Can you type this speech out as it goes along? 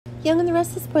Young and the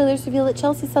Restless spoilers reveal that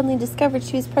Chelsea suddenly discovered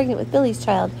she was pregnant with Billy's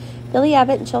child. Billy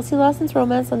Abbott and Chelsea Lawson's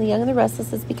romance on The Young and the Restless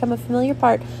has become a familiar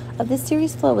part of this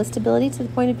series' flow with stability to the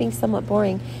point of being somewhat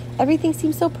boring. Everything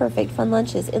seems so perfect, fun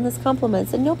lunches, endless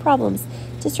compliments, and no problems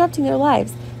disrupting their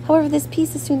lives. However, this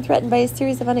peace is soon threatened by a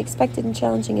series of unexpected and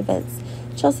challenging events.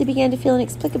 Chelsea began to feel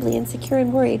inexplicably insecure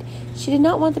and worried. She did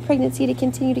not want the pregnancy to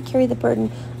continue to carry the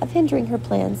burden of hindering her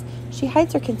plans. She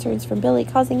hides her concerns from Billy,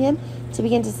 causing him to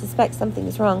begin to suspect something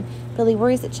is wrong. Billy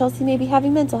worries that Chelsea may be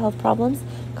having mental health problems,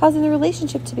 causing the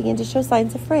relationship to begin to show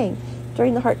signs of fraying.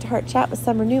 During the heart-to-heart chat with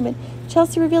Summer Newman,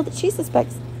 Chelsea revealed that she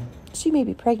suspects she may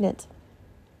be pregnant.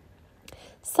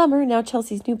 Summer, now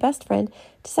Chelsea's new best friend,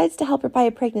 decides to help her buy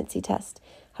a pregnancy test.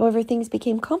 However, things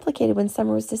became complicated when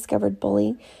Summer was discovered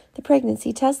bullying the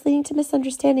pregnancy test, leading to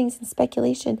misunderstandings and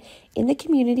speculation in the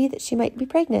community that she might be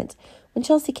pregnant. When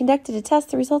Chelsea conducted a test,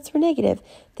 the results were negative.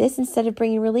 This, instead of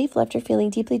bringing relief, left her feeling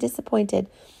deeply disappointed.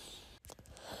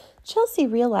 Chelsea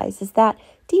realizes that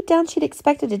deep down she'd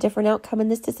expected a different outcome,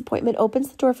 and this disappointment opens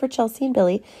the door for Chelsea and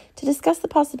Billy to discuss the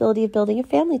possibility of building a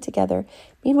family together.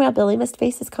 Meanwhile, Billy must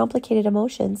face his complicated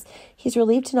emotions. He's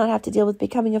relieved to not have to deal with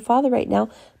becoming a father right now,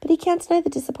 but he can't deny the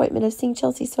disappointment of seeing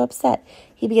Chelsea so upset.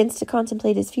 He begins to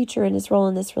contemplate his future and his role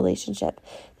in this relationship.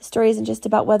 The story isn't just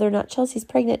about whether or not Chelsea's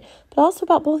pregnant, but also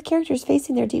about both characters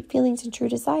facing their deep feelings and true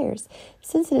desires.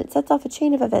 This incident sets off a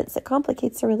chain of events that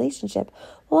complicates their relationship,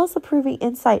 while also proving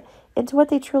insight into what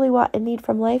they truly want and need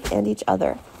from life and each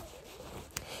other.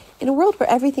 In a world where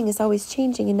everything is always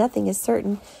changing and nothing is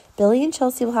certain, Billy and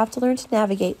Chelsea will have to learn to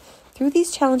navigate through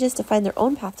these challenges to find their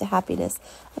own path to happiness,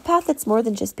 a path that's more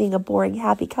than just being a boring,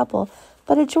 happy couple,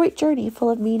 but a joint journey full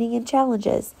of meaning and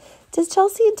challenges. Does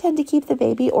Chelsea intend to keep the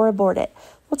baby or abort it?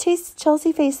 Will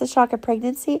Chelsea face the shock of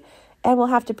pregnancy and will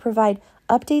have to provide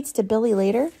updates to Billy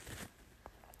later?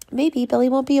 Maybe Billy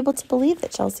won't be able to believe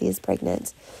that Chelsea is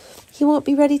pregnant. He won't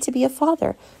be ready to be a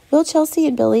father. Will Chelsea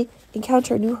and Billy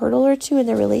encounter a new hurdle or two in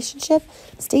their relationship?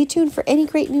 Stay tuned for any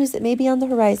great news that may be on the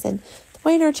horizon. The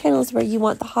YNR channel is where you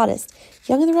want the hottest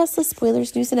Young and the Restless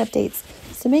spoilers, news, and updates,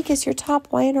 so make us your top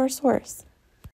YNR source.